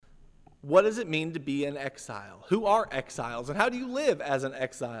What does it mean to be an exile? Who are exiles, and how do you live as an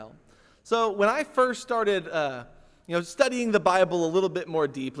exile? So when I first started studying the Bible a little bit more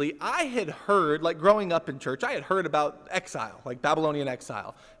deeply, I had heard, like growing up in church, I had heard about exile, like Babylonian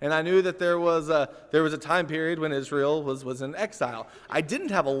exile. And I knew that there was a time period when Israel was in exile. I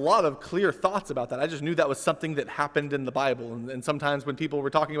didn't have a lot of clear thoughts about that. I just knew that was something that happened in the Bible. And sometimes when people were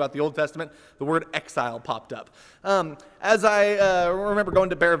talking about the Old Testament, the word exile popped up. As I remember going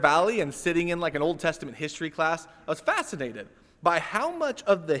to Bear Valley and sitting in like an Old Testament history class, I was fascinated by how much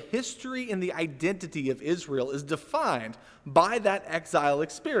of the history and the identity of Israel is defined by that exile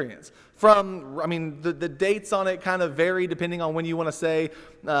experience. The dates on it kind of vary depending on when you want to say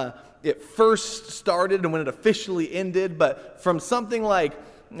it first started and when it officially ended, but from something like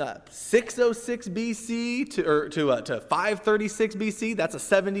 606 BC to 536 BC, that's a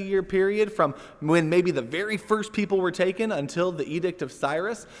 70-year period from when maybe the very first people were taken until the Edict of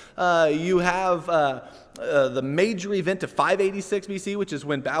Cyrus. You have the major event of 586 BC, which is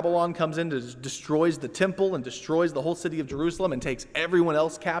when Babylon comes in and destroys the temple and destroys the whole city of Jerusalem and takes everyone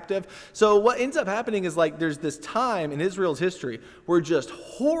else captive. So what ends up happening is like there's this time in Israel's history where just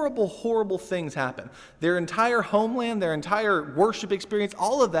horrible, horrible things happen. Their entire homeland, their entire worship experience,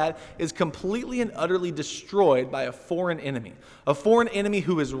 all of that is completely and utterly destroyed by a foreign enemy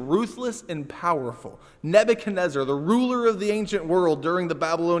who is ruthless and powerful. Nebuchadnezzar, the ruler of the ancient world during the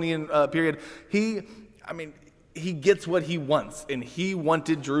Babylonian period, he gets what he wants, and he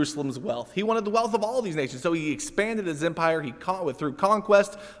wanted Jerusalem's wealth. He wanted the wealth of all these nations, so he expanded his empire. Through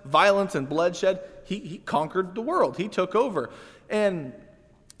conquest, violence, and bloodshed, he conquered the world. He took over, and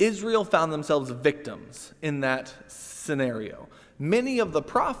Israel found themselves victims in that scenario. Many of the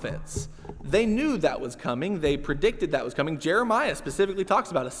prophets, they knew that was coming. They predicted that was coming. Jeremiah specifically talks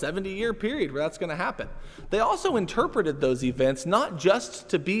about a 70-year period where that's going to happen. They also interpreted those events not just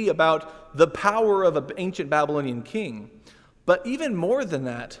to be about the power of an ancient Babylonian king, but even more than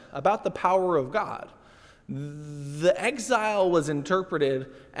that, about the power of God. The exile was interpreted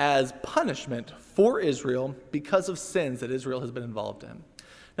as punishment for Israel because of sins that Israel has been involved in.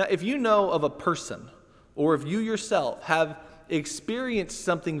 Now, if you know of a person, or if you yourself have experienced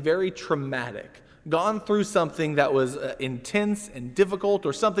something very traumatic, gone through something that was intense and difficult,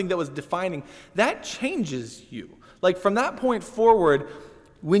 or something that was defining, that changes you. Like from that point forward,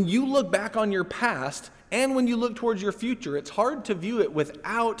 when you look back on your past and when you look towards your future, it's hard to view it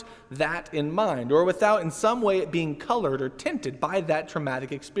without that in mind, or without in some way it being colored or tinted by that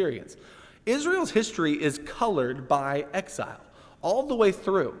traumatic experience. Israel's history is colored by exile all the way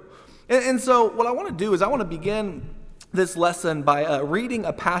through. And so what I want to do is I want to begin this lesson by reading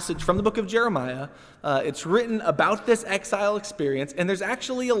a passage from the book of Jeremiah. It's written about this exile experience, and there's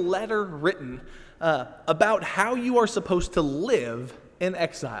actually a letter written about how you are supposed to live in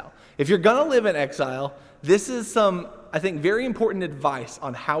exile. If you're going to live in exile, this is some, I think, very important advice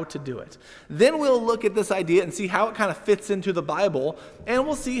on how to do it. Then we'll look at this idea and see how it kind of fits into the Bible, and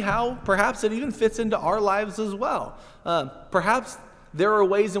we'll see how perhaps it even fits into our lives as well. Perhaps there are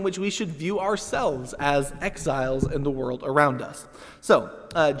ways in which we should view ourselves as exiles in the world around us. So,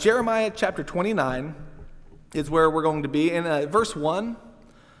 Jeremiah chapter 29 is where we're going to be. In verse 1,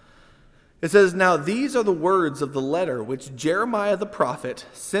 it says, "Now these are the words of the letter which Jeremiah the prophet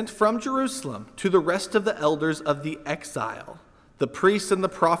sent from Jerusalem to the rest of the elders of the exile, the priests and the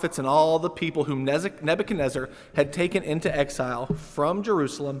prophets and all the people whom Nebuchadnezzar had taken into exile from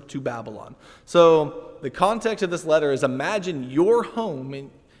Jerusalem to Babylon." So the context of this letter is, imagine your home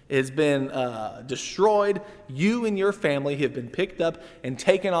has been destroyed. You and your family have been picked up and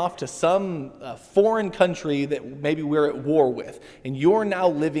taken off to some foreign country that maybe we're at war with. And you're now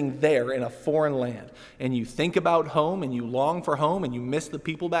living there in a foreign land. And you think about home, and you long for home, and you miss the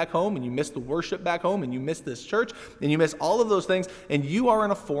people back home, and you miss the worship back home, and you miss this church, and you miss all of those things, and you are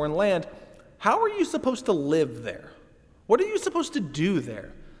in a foreign land. How are you supposed to live there? What are you supposed to do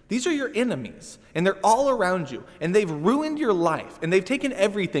there? These are your enemies, and they're all around you, and they've ruined your life, and they've taken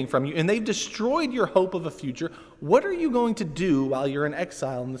everything from you, and they've destroyed your hope of a future. What are you going to do while you're in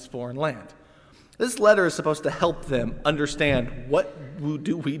exile in this foreign land? This letter is supposed to help them understand, what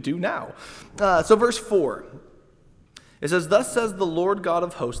do we do now? So verse 4, it says, "Thus says the Lord God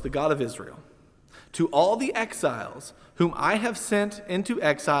of hosts, the God of Israel, to all the exiles whom I have sent into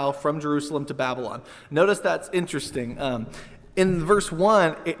exile from Jerusalem to Babylon." Notice that's interesting. In verse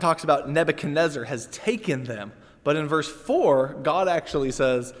 1, it talks about Nebuchadnezzar has taken them. But in verse 4, God actually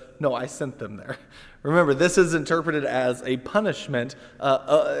says, no, I sent them there. Remember, this is interpreted as a punishment.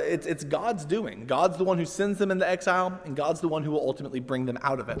 It's God's doing. God's the one who sends them into exile, and God's the one who will ultimately bring them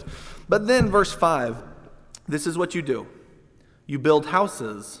out of it. But then verse 5, this is what you do. You build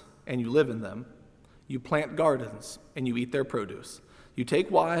houses and you live in them. You plant gardens, and you eat their produce. You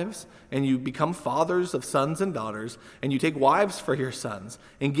take wives, and you become fathers of sons and daughters, and you take wives for your sons,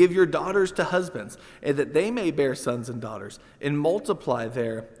 and give your daughters to husbands, and that they may bear sons and daughters, and multiply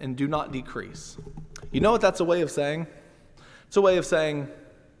there, and do not decrease. You know what that's a way of saying? It's a way of saying,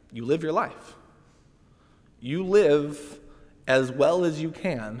 you live your life. You live as well as you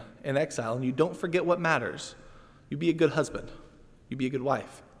can in exile, and you don't forget what matters. You be a good husband. You be a good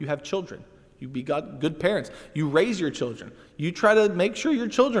wife. You have children. You be good parents. You raise your children. You try to make sure your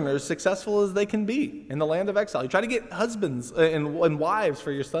children are as successful as they can be in the land of exile. You try to get husbands and wives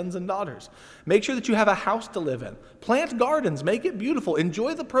for your sons and daughters. Make sure that you have a house to live in. Plant gardens. Make it beautiful.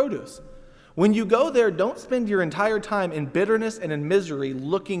 Enjoy the produce. When you go there, don't spend your entire time in bitterness and in misery,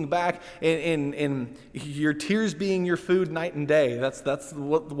 looking back in your tears being your food night and day. That's the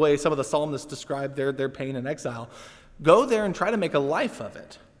way some of the psalmists describe their pain in exile. Go there and try to make a life of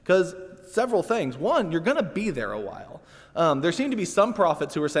it. Because several things. One, you're going to be there a while. There seem to be some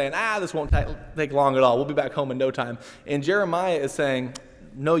prophets who are saying, this won't take long at all. We'll be back home in no time. And Jeremiah is saying,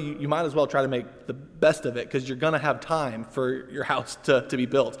 no, you might as well try to make the best of it because you're going to have time for your house to be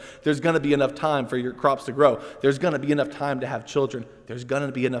built. There's going to be enough time for your crops to grow. There's going to be enough time to have children. There's going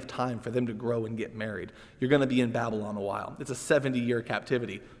to be enough time for them to grow and get married. You're going to be in Babylon a while. It's a 70-year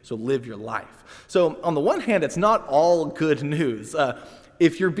captivity, so live your life. So on the one hand, it's not all good news.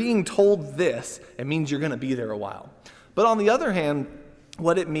 If you're being told this, it means you're going to be there a while. But on the other hand,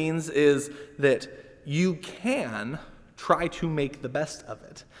 what it means is that you can try to make the best of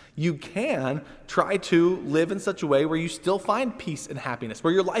it. You can try to live in such a way where you still find peace and happiness,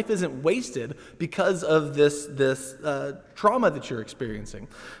 where your life isn't wasted because of this trauma that you're experiencing.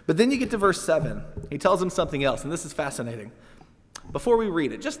 But then you get to verse 7. He tells him something else, and this is fascinating. Before we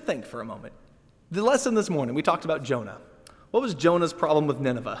read it, just think for a moment. The lesson this morning, we talked about Jonah. What was Jonah's problem with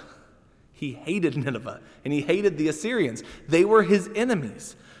Nineveh? He hated Nineveh, and he hated the Assyrians. They were his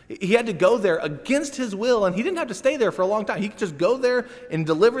enemies. He had to go there against his will, and he didn't have to stay there for a long time. He could just go there and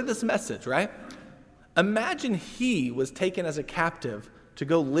deliver this message, right? Imagine he was taken as a captive to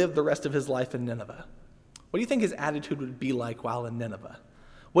go live the rest of his life in Nineveh. What do you think his attitude would be like while in Nineveh?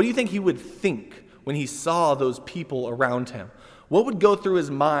 What do you think he would think when he saw those people around him? What would go through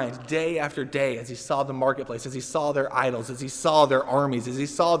his mind day after day as he saw the marketplace, as he saw their idols, as he saw their armies, as he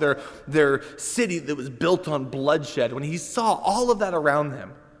saw their city that was built on bloodshed? When he saw all of that around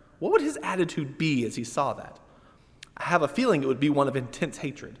him, what would his attitude be as he saw that? I have a feeling it would be one of intense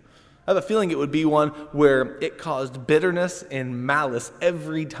hatred. I have a feeling it would be one where it caused bitterness and malice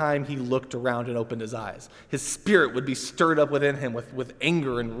every time he looked around and opened his eyes. His spirit would be stirred up within him with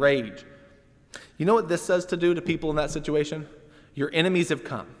anger and rage. You know what this says to do to people in that situation? Your enemies have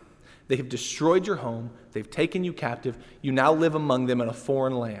come. They have destroyed your home. They've taken you captive. You now live among them in a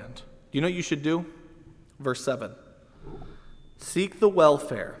foreign land. Do you know what you should do? Verse 7. Seek the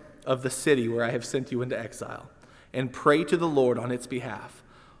welfare of the city where I have sent you into exile, and pray to the Lord on its behalf.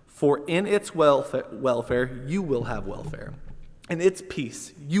 For in its welfare you will have welfare. In its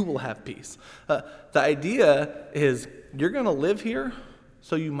peace you will have peace. The idea is you're going to live here,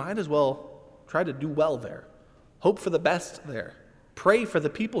 so you might as well try to do well there. Hope for the best there. Pray for the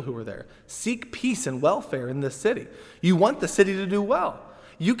people who are there. Seek peace and welfare in this city. You want the city to do well.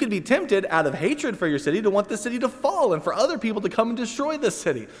 You could be tempted out of hatred for your city to want the city to fall and for other people to come and destroy this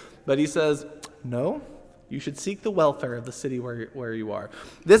city. But he says, no, you should seek the welfare of the city where you are.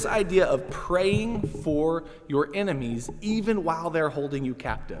 This idea of praying for your enemies even while they're holding you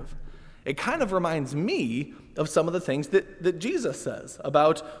captive. It kind of reminds me of some of the things that Jesus says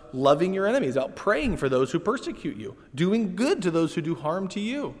about loving your enemies, about praying for those who persecute you, doing good to those who do harm to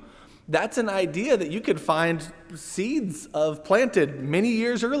you. That's an idea that you could find seeds of planted many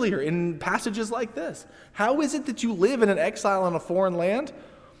years earlier in passages like this. How is it that you live in an exile in a foreign land?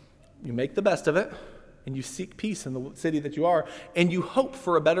 You make the best of it, and you seek peace in the city that you are, and you hope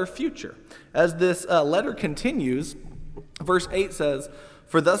for a better future. As this letter continues, verse 8 says,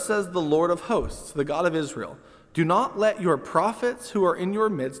 "For thus says the Lord of hosts, the God of Israel, do not let your prophets who are in your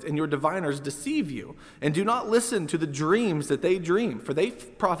midst and your diviners deceive you, and do not listen to the dreams that they dream, for they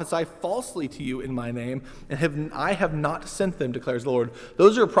prophesy falsely to you in my name, and I have not sent them, declares the Lord."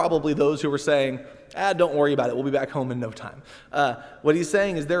 Those are probably those who were saying, don't worry about it, we'll be back home in no time. What he's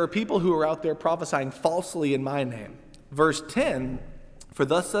saying is there are people who are out there prophesying falsely in my name. Verse 10, "For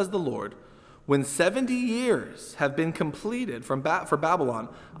thus says the Lord, when 70 years have been completed for Babylon,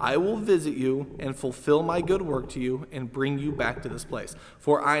 I will visit you and fulfill my good work to you and bring you back to this place.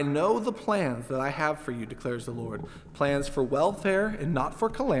 For I know the plans that I have for you, declares the Lord, plans for welfare and not for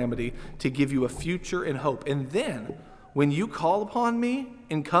calamity, to give you a future and hope. And then, when you call upon me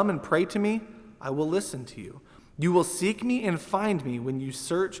and come and pray to me, I will listen to you. You will seek me and find me when you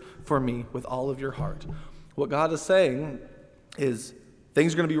search for me with all of your heart. What God is saying is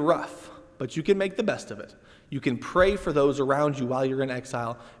things are going to be rough, but you can make the best of it. You can pray for those around you while you're in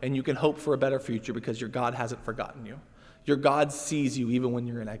exile, and you can hope for a better future because your God hasn't forgotten you. Your God sees you even when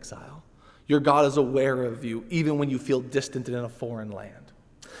you're in exile. Your God is aware of you even when you feel distant and in a foreign land.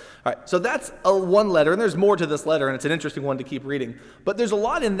 All right, so that's one letter, and there's more to this letter, and it's an interesting one to keep reading. But there's a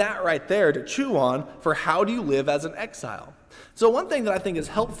lot in that right there to chew on for how do you live as an exile. So one thing that I think is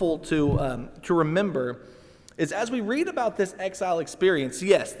helpful to remember is as we read about this exile experience,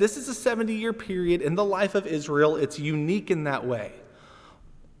 yes, this is a 70-year period in the life of Israel. It's unique in that way.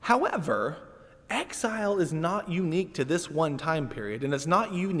 However, exile is not unique to this one time period, and it's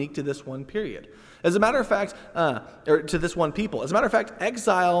not unique to this one period. As a matter of fact, or to this one people. As a matter of fact,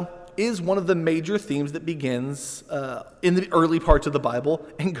 exile is one of the major themes that begins in the early parts of the Bible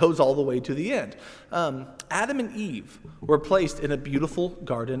and goes all the way to the end. Adam and Eve were placed in a beautiful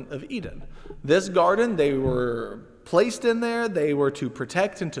Garden of Eden. This garden, they were placed in there. They were to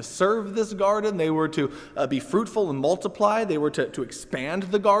protect and to serve this garden. They were to be fruitful and multiply. They were to expand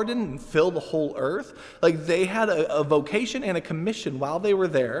the garden and fill the whole earth. Like they had a vocation and a commission while they were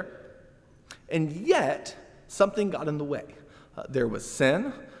there. And yet, something got in the way. There was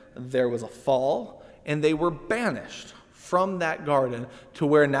sin, there was a fall, and they were banished from that garden to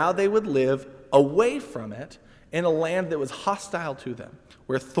where now they would live away from it in a land that was hostile to them,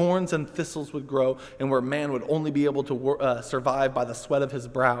 where thorns and thistles would grow and where man would only be able to survive by the sweat of his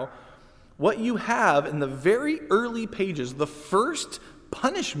brow. What you have in the very early pages, the first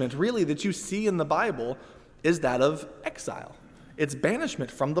punishment really that you see in the Bible is that of exile. It's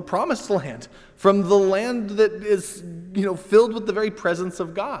banishment from the promised land, from the land that is, filled with the very presence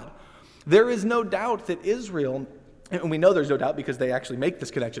of God. There is no doubt that Israel, and we know there's no doubt because they actually make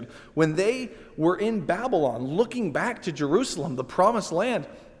this connection, when they were in Babylon, looking back to Jerusalem, the promised land,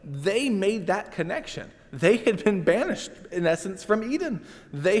 they made that connection. They had been banished, in essence, from Eden.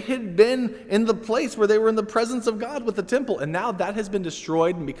 They had been in the place where they were in the presence of God with the temple, and now that has been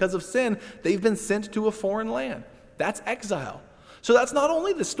destroyed, and because of sin, they've been sent to a foreign land. That's exile. So that's not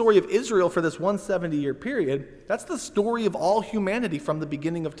only the story of Israel for this 170-year period, that's the story of all humanity from the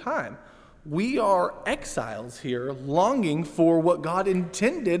beginning of time. We are exiles here, longing for what God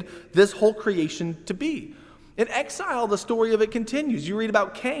intended this whole creation to be. In exile, the story of it continues. You read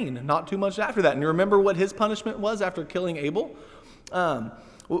about Cain not too much after that, and you remember what his punishment was after killing Abel?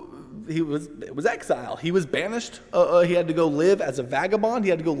 It was exile. He was banished. He had to go live as a vagabond. He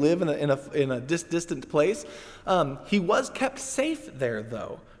had to go live in a distant place. He was kept safe there,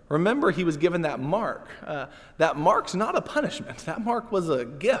 though. Remember, he was given that mark. That mark's not a punishment. That mark was a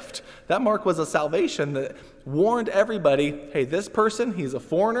gift. That mark was a salvation that warned everybody, hey, this person, he's a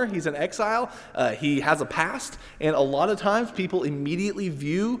foreigner, he's an exile, he has a past, and a lot of times people immediately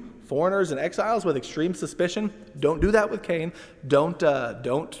view foreigners and exiles with extreme suspicion. Don't do that with Cain. Don't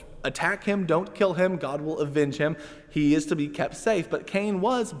attack him. Don't kill him. God will avenge him. He is to be kept safe. But Cain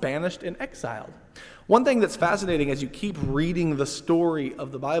was banished and exiled. One thing that's fascinating as you keep reading the story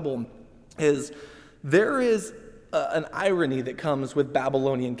of the Bible is there is an irony that comes with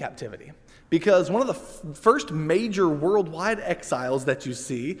Babylonian captivity. Because one of the first major worldwide exiles that you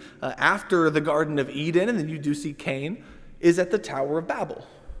see after the Garden of Eden, and then you do see Cain, is at the Tower of Babel.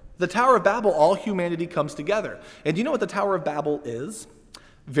 The Tower of Babel, all humanity comes together. And do you know what the Tower of Babel is?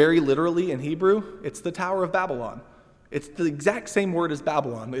 Very literally in Hebrew, it's the Tower of Babylon. It's the exact same word as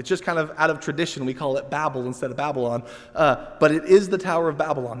Babylon. It's just kind of out of tradition. We call it Babel instead of Babylon. But it is the Tower of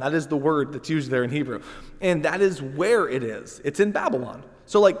Babylon. That is the word that's used there in Hebrew. And that is where it is. It's in Babylon.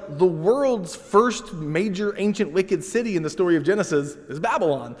 So like the world's first major ancient wicked city in the story of Genesis is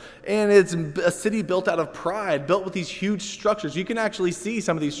Babylon. And it's a city built out of pride, built with these huge structures. You can actually see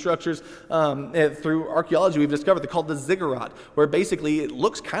some of these structures through archaeology we've discovered. They're called the ziggurat, where basically it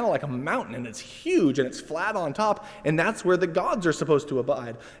looks kind of like a mountain and it's huge and it's flat on top. And that's where the gods are supposed to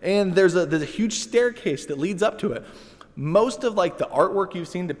abide. And there's a huge staircase that leads up to it. Most of like the artwork you've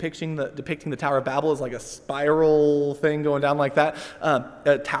seen depicting the Tower of Babel is like a spiral thing going down like that.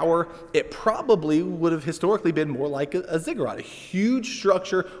 A tower, it probably would have historically been more like a ziggurat, a huge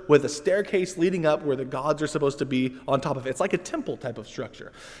structure with a staircase leading up where the gods are supposed to be on top of it. It's like a temple type of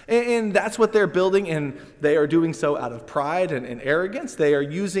structure. And that's what they're building, and they are doing so out of pride and arrogance. They are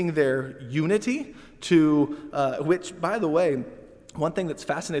using their unity to, which, by the way, one thing that's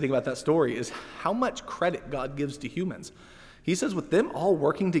fascinating about that story is how much credit God gives to humans. He says with them all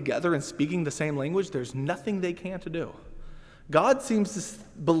working together and speaking the same language, there's nothing they can't do. God seems to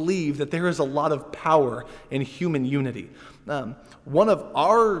believe that there is a lot of power in human unity. One of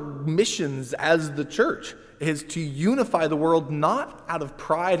our missions as the church is to unify the world, not out of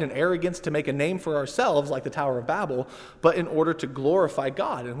pride and arrogance to make a name for ourselves like the Tower of Babel, but in order to glorify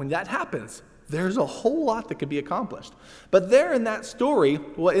God. And when that happens, there's a whole lot that can be accomplished. But there in that story,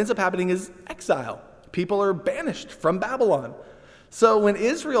 what ends up happening is exile. People are banished from Babylon. So when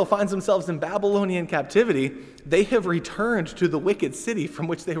Israel finds themselves in Babylonian captivity, they have returned to the wicked city from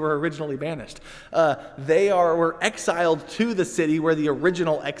which they were originally banished. They were exiled to the city where the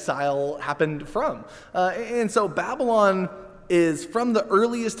original exile happened from. And so Babylon is, from the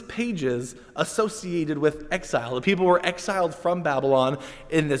earliest pages, associated with exile. The people were exiled from Babylon,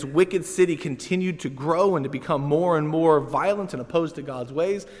 and this wicked city continued to grow and to become more and more violent and opposed to God's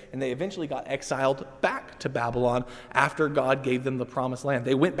ways, and they eventually got exiled back to Babylon after God gave them the promised land.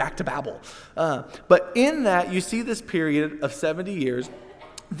 They went back to Babel. But in that, you see this period of 70 years.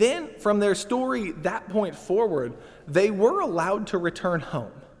 Then, from their story, that point forward, they were allowed to return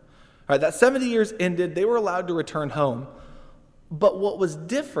home. All right, that 70 years ended, they were allowed to return home. But what was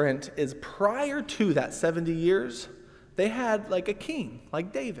different is prior to that 70 years, they had like a king,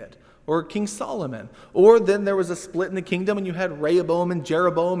 like David, or King Solomon. Or then there was a split in the kingdom, and you had Rehoboam and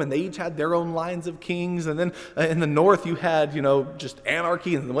Jeroboam, and they each had their own lines of kings. And then in the north, you had, just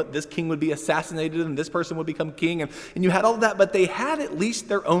anarchy, and this king would be assassinated, and this person would become king. And you had all of that, but they had at least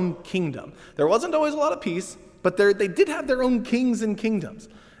their own kingdom. There wasn't always a lot of peace, but they did have their own kings and kingdoms.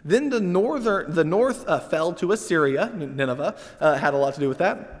 Then the north fell to Assyria. Nineveh had a lot to do with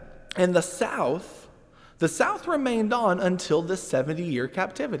that. And the south remained on until the 70-year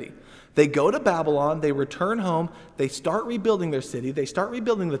captivity. They go to Babylon, they return home, they start rebuilding their city, they start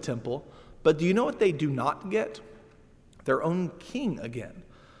rebuilding the temple. But do you know what they do not get? Their own king again.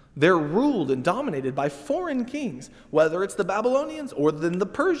 They're ruled and dominated by foreign kings, whether it's the Babylonians or then the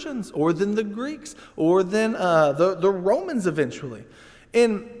Persians or then the Greeks or then the Romans eventually.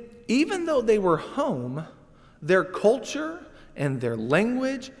 And even though they were home, their culture and their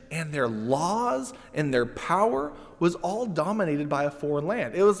language and their laws and their power was all dominated by a foreign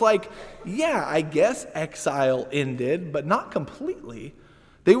land. It was like, yeah, I guess exile ended, but not completely.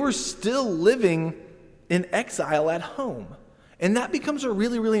 They were still living in exile at home. And that becomes a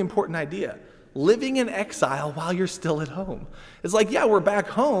really, really important idea. Living in exile while you're still at home. It's like, yeah, we're back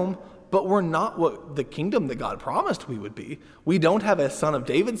home, but we're not what the kingdom that God promised we would be. We don't have a son of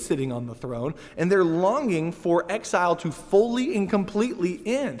David sitting on the throne, and they're longing for exile to fully and completely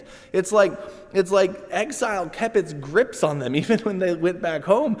end. It's like exile kept its grips on them even when they went back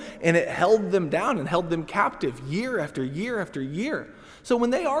home, and it held them down and held them captive year after year after year. So when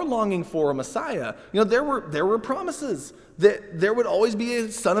they are longing for a Messiah, there were promises that there would always be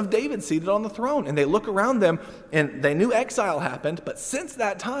a son of David seated on the throne. And they look around them, and they knew exile happened, but since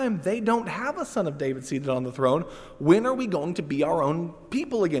that time, they don't have a son of David seated on the throne. When are we going to be our own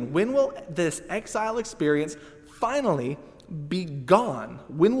people again? When will this exile experience finally be gone?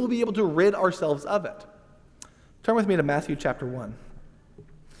 When will we be able to rid ourselves of it? Turn with me to Matthew chapter 1.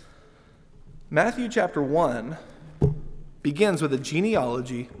 Matthew chapter 1 begins with a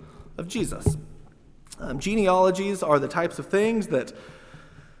genealogy of Jesus. Genealogies are the types of things that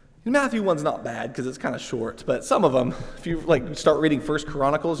Matthew 1's not bad because it's kind of short, but some of them, if you start reading 1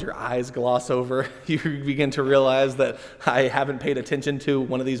 Chronicles, your eyes gloss over. You begin to realize that I haven't paid attention to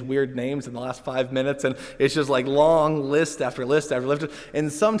one of these weird names in the last 5 minutes, and it's just like long list after list after list.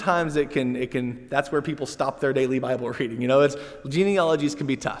 And sometimes it can. That's where people stop their daily Bible reading. Genealogies can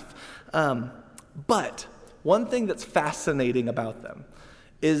be tough. But one thing that's fascinating about them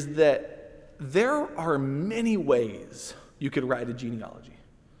is that there are many ways you could write a genealogy.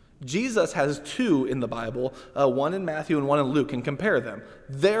 Jesus has two in the Bible, one in Matthew and one in Luke, and compare them.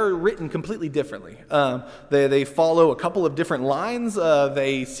 They're written completely differently. They follow a couple of different lines.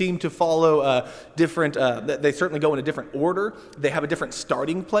 They seem to follow different, they certainly go in a different order. They have a different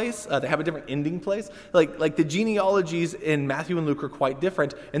starting place. They have a different ending place. Like the genealogies in Matthew and Luke are quite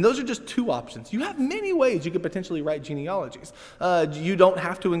different, and those are just two options. You have many ways you could potentially write genealogies. You don't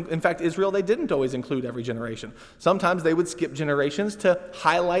have to, in fact, Israel, they didn't always include every generation. Sometimes they would skip generations to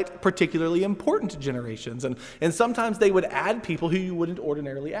highlight particularly important generations. And sometimes they would add people who you wouldn't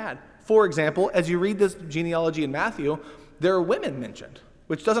ordinarily add. For example, as you read this genealogy in Matthew, there are women mentioned,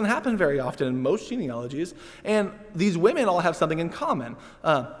 which doesn't happen very often in most genealogies. And these women all have something in common.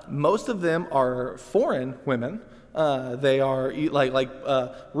 Most of them are foreign women. They are like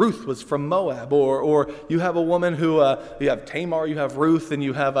Ruth was from Moab, or you have a woman who, you have Tamar, you have Ruth, and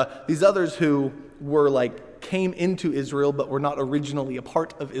you have these others who were like came into Israel but were not originally a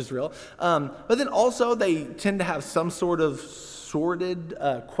part of Israel. But then also they tend to have some sort of sordid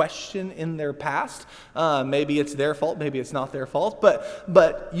question in their past. Maybe it's their fault, maybe it's not their fault,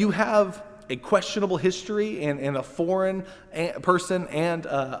 but you have a questionable history and a foreign person and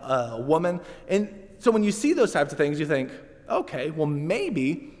a woman. And so when you see those types of things, you think, okay, well,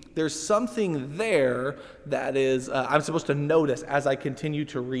 maybe there's something there that is I'm supposed to notice as I continue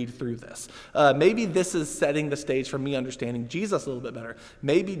to read through this. Maybe this is setting the stage for me understanding Jesus a little bit better.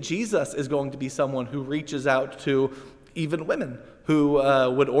 Maybe Jesus is going to be someone who reaches out to even women who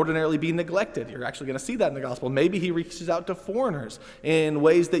would ordinarily be neglected. You're actually going to see that in the gospel. Maybe he reaches out to foreigners in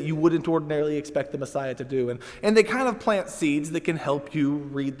ways that you wouldn't ordinarily expect the Messiah to do. And they kind of plant seeds that can help you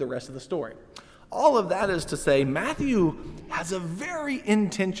read the rest of the story. All of that is to say, Matthew has a very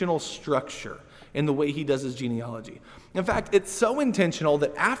intentional structure in the way he does his genealogy. In fact, it's so intentional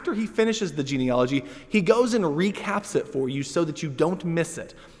that after he finishes the genealogy, he goes and recaps it for you so that you don't miss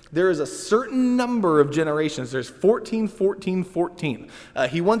it. There is a certain number of generations. There's 14, 14, 14.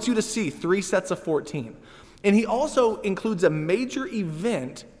 He wants you to see 3 sets of 14. And he also includes a major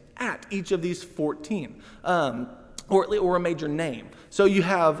event at each of these 14, or a major name. So you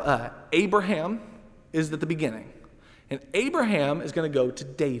have Abraham is at the beginning. And Abraham is going to go to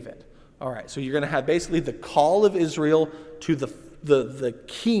David. All right, so you're going to have basically the call of Israel to the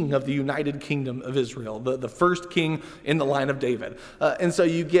king of the United Kingdom of Israel, the first king in the line of David. And so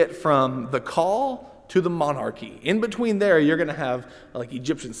you get from the call to the monarchy. In between there, you're going to have like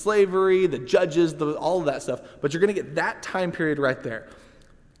Egyptian slavery, the judges, all of that stuff. But you're going to get that time period right there.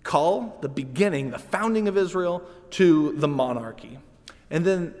 Call, the beginning, the founding of Israel, to the monarchy. And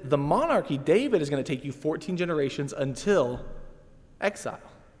then the monarchy, David, is going to take you 14 generations until exile,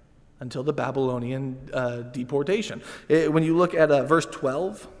 until the Babylonian deportation. When you look at verse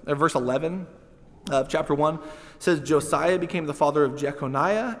 11 of chapter 1, it says, Josiah became the father of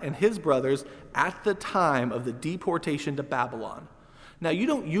Jeconiah and his brothers at the time of the deportation to Babylon. Now, you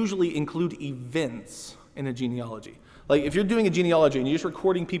don't usually include events in a genealogy. Like if you're doing a genealogy and you're just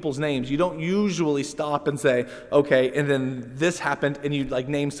recording people's names, you don't usually stop and say, okay, and then this happened, and you like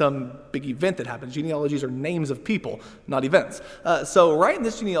name some big event that happened. Genealogies are names of people, not events. So right in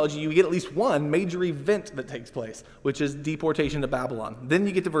this genealogy, you get at least one major event that takes place, which is deportation to Babylon. Then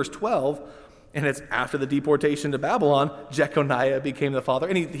you get to verse 12, and it's after the deportation to Babylon, Jeconiah became the father,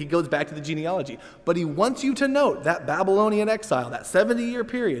 and he goes back to the genealogy. But he wants you to note that Babylonian exile, that 70-year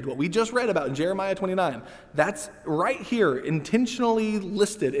period, what we just read about in Jeremiah 29, that's right here, intentionally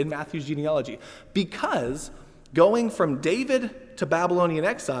listed in Matthew's genealogy. Because going from David to Babylonian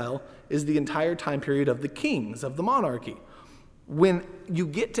exile is the entire time period of the kings, of the monarchy. When you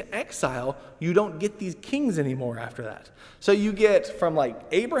get to exile, you don't get these kings anymore after that. So you get from like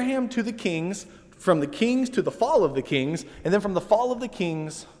Abraham to the kings, from the kings to the fall of the kings, and then from the fall of the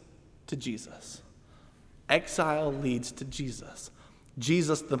kings to Jesus. Exile leads to Jesus.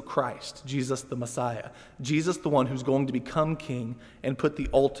 Jesus the Christ, Jesus the Messiah, Jesus the one who's going to become king and put the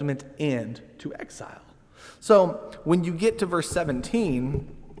ultimate end to exile. So when you get to verse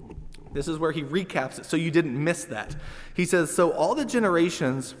 17, this is where he recaps it, so you didn't miss that. He says, so all the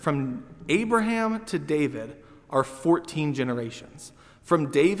generations from Abraham to David are 14 generations.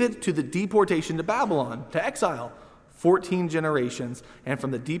 From David to the deportation to Babylon, to exile, 14 generations. And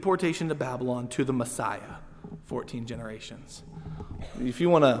from the deportation to Babylon to the Messiah, 14 generations. If you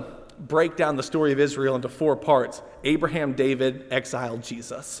want to break down the story of Israel into 4 parts, Abraham, David, exile,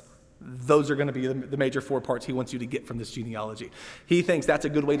 Jesus. Those are going to be the major 4 parts he wants you to get from this genealogy. He thinks that's a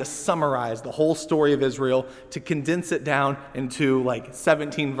good way to summarize the whole story of Israel, to condense it down into like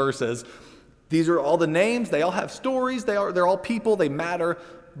 17 verses. These are all the names. They all have stories. They're all people. They matter.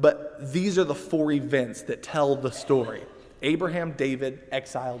 But these are the 4 events that tell the story. Abraham, David,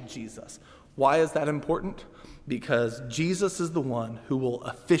 exile, Jesus. Why is that important? Because Jesus is the one who will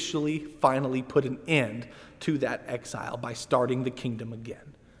officially, finally put an end to that exile by starting the kingdom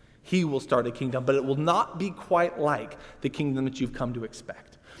again. He will start a kingdom, but it will not be quite like the kingdom that you've come to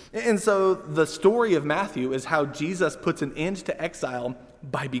expect. And so the story of Matthew is how Jesus puts an end to exile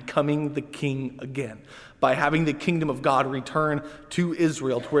by becoming the king again, by having the kingdom of God return to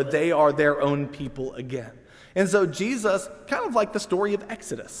Israel, to where they are their own people again. And so Jesus, kind of like the story of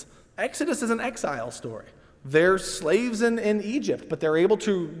Exodus. Exodus is an exile story. They're slaves in Egypt, but they're able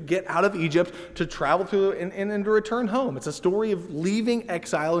to get out of Egypt to travel through and to return home. It's a story of leaving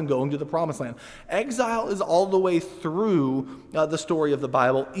exile and going to the promised land. Exile is all the way through the story of the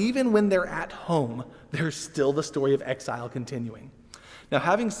Bible. Even when they're at home, there's still the story of exile continuing. Now,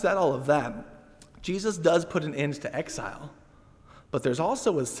 having said all of that, Jesus does put an end to exile, But there's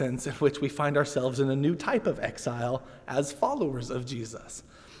also a sense in which we find ourselves in a new type of exile as followers of Jesus.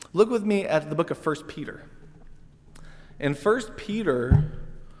 Look with me at the book of 1 Peter. In 1 Peter,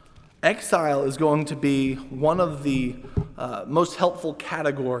 exile is going to be one of the most helpful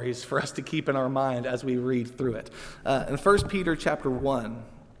categories for us to keep in our mind as we read through it. In 1 Peter chapter 1,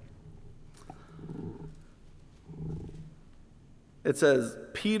 it says,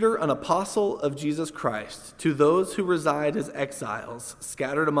 Peter, an apostle of Jesus Christ, to those who reside as exiles,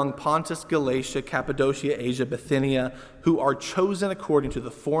 scattered among Pontus, Galatia, Cappadocia, Asia, Bithynia, who are chosen according to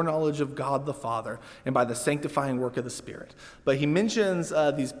the foreknowledge of God the Father and by the sanctifying work of the Spirit. But he mentions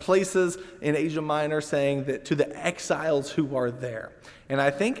these places in Asia Minor, saying that to the exiles who are there. And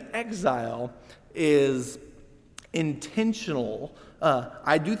I think exile is intentional.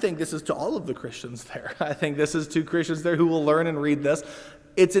 I do think this is to all of the Christians there. I think this is to Christians there who will learn and read this.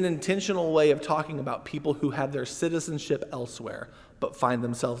 It's an intentional way of talking about people who have their citizenship elsewhere but find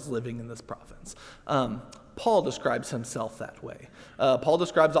themselves living in this province. Paul describes himself that way. Paul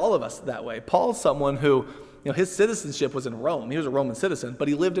describes all of us that way. Paul's someone who, his citizenship was in Rome. He was a Roman citizen, but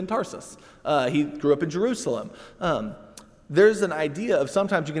he lived in Tarsus. He grew up in Jerusalem. There's an idea of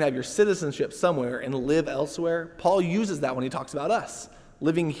sometimes you can have your citizenship somewhere and live elsewhere. Paul uses that when he talks about us.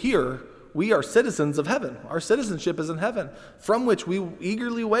 Living here, we are citizens of heaven. Our citizenship is in heaven, from which we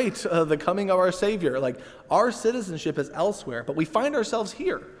eagerly wait the coming of our Savior. Like, our citizenship is elsewhere, but we find ourselves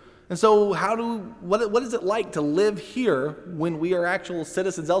here. And so what is it like to live here when we are actual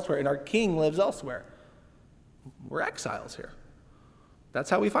citizens elsewhere and our King lives elsewhere? We're exiles here. That's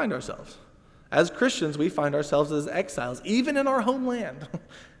how we find ourselves. As Christians, we find ourselves as exiles. Even in our homeland,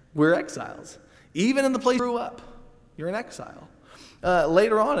 we're exiles. Even in the place you grew up, you're in exile.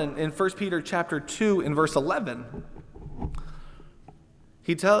 Later on in 1 Peter chapter 2, in verse 11,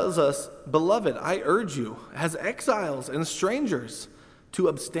 he tells us, Beloved, I urge you, as exiles and strangers, to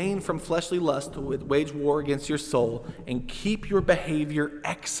abstain from fleshly lust, to wage war against your soul, and keep your behavior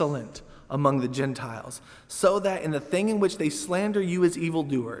excellent among the Gentiles, so that in the thing in which they slander you as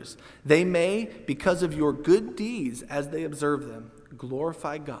evildoers, they may, because of your good deeds as they observe them,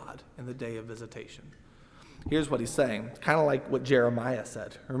 glorify God in the day of visitation. Here's what he's saying, kind of like what Jeremiah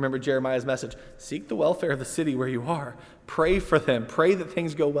said. Remember Jeremiah's message, seek the welfare of the city where you are. Pray for them. Pray that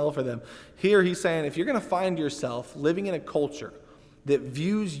things go well for them. Here he's saying, if you're going to find yourself living in a culture that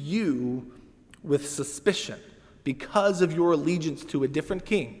views you with suspicion because of your allegiance to a different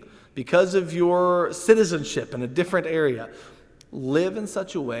king, because of your citizenship in a different area, live in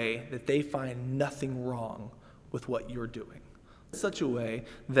such a way that they find nothing wrong with what you're doing. In such a way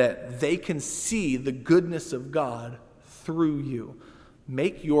that they can see the goodness of God through you.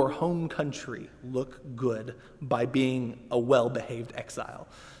 Make your home country look good by being a well-behaved exile.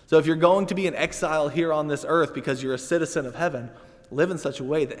 So if you're going to be an exile here on this earth because you're a citizen of heaven, live in such a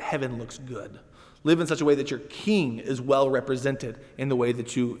way that heaven looks good. Live in such a way that your king is well represented in the way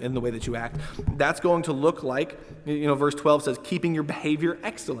that you act. That's going to look like, verse 12 says, keeping your behavior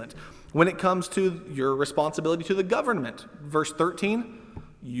excellent. When it comes to your responsibility to the government, verse 13,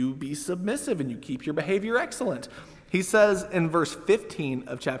 you be submissive and you keep your behavior excellent. He says in verse 15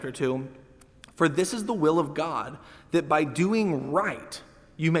 of chapter 2, for this is the will of God, that by doing right,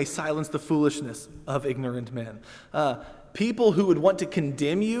 you may silence the foolishness of ignorant men. People who would want to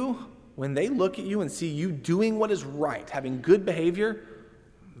condemn you, when they look at you and see you doing what is right, having good behavior,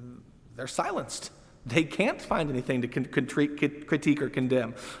 they're silenced. They can't find anything to critique or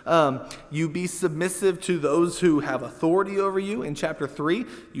condemn. You be submissive to those who have authority over you. In chapter 3,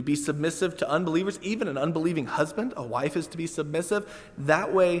 you be submissive to unbelievers. Even an unbelieving husband, a wife is to be submissive.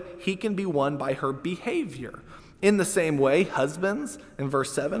 That way, he can be won by her behavior. In the same way, husbands, in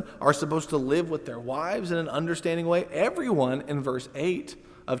verse 7, are supposed to live with their wives in an understanding way. Everyone, in verse 8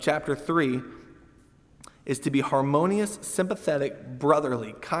 of chapter 3, is to be harmonious, sympathetic,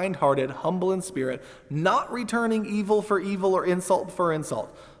 brotherly, kind-hearted, humble in spirit, not returning evil for evil or insult for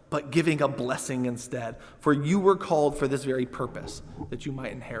insult, but giving a blessing instead. For you were called for this very purpose, that you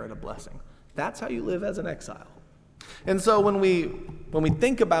might inherit a blessing. That's how you live as an exile. And so when we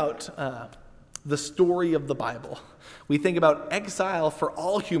think about the story of the Bible, we think about exile for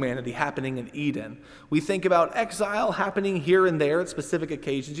all humanity happening in Eden. We think about exile happening here and there at specific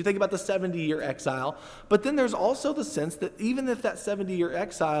occasions. You think about the 70-year exile, but then there's also the sense that even if that 70-year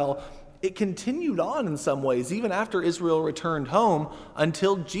exile, it continued on in some ways, even after Israel returned home,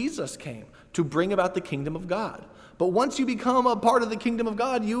 until Jesus came to bring about the kingdom of God. But once you become a part of the kingdom of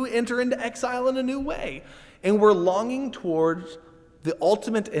God, you enter into exile in a new way. And we're longing towards the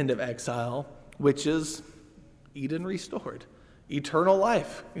ultimate end of exile, which is Eden restored. eternal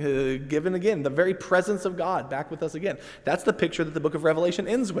life, given again, the very presence of God back with us again. That's the picture that the book of Revelation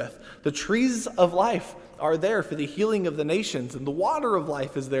ends with. The trees of life are there for the healing of the nations, and the water of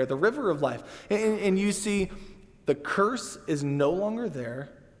life is there, the river of life. And you see, the curse is no longer there.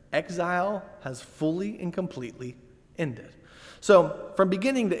 Exile has fully and completely ended. So from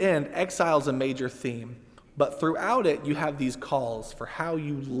beginning to end, exile is a major theme. But throughout it, you have these calls for how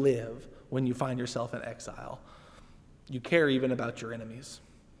you live when you find yourself in exile. You care even about your enemies.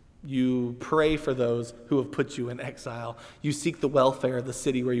 You pray for those who have put you in exile. You seek the welfare of the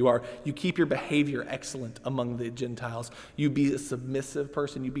city where you are. You keep your behavior excellent among the Gentiles. You be a submissive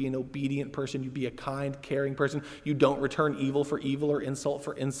person. You be an obedient person. You be a kind, caring person. You don't return evil for evil or insult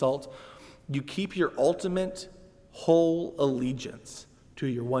for insult. You keep your ultimate whole allegiance to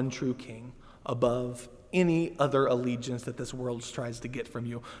your one true King above any other allegiance that this world tries to get from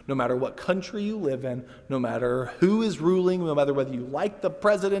you. No matter what country you live in, no matter who is ruling, no matter whether you like the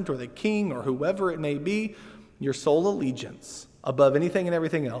president or the king or whoever it may be, your sole allegiance above anything and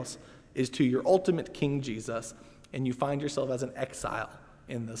everything else is to your ultimate King Jesus, and you find yourself as an exile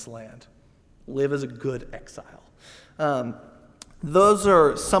in this land. Live as a good exile. Those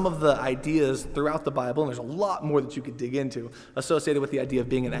are some of the ideas throughout the Bible, and there's a lot more that you could dig into associated with the idea of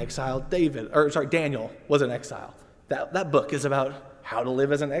being an exile. Daniel was an exile. That book is about how to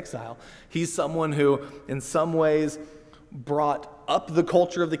live as an exile. He's someone who, in some ways, brought up the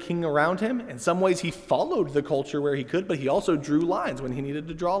culture of the king around him. In some ways, he followed the culture where he could, but he also drew lines when he needed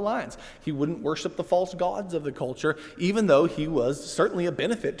to draw lines. He wouldn't worship the false gods of the culture, even though he was certainly a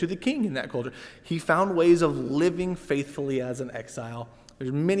benefit to the king in that culture. He found ways of living faithfully as an exile.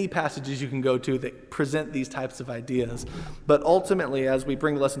 There's many passages you can go to that present these types of ideas. But ultimately, as we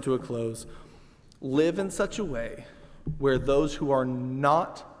bring the lesson to a close, live in such a way where those who are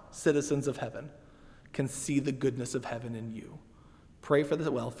not citizens of heaven can see the goodness of heaven in you. Pray for the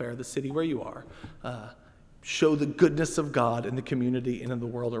welfare of the city where you are. Show the goodness of God in the community and in the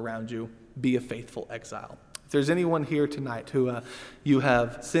world around you. Be a faithful exile. If there's anyone here tonight who you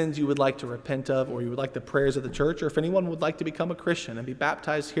have sins you would like to repent of, or you would like the prayers of the church, or if anyone would like to become a Christian and be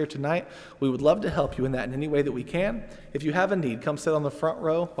baptized here tonight, we would love to help you in that in any way that we can. If you have a need, come sit on the front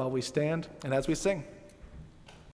row while we stand and as we sing.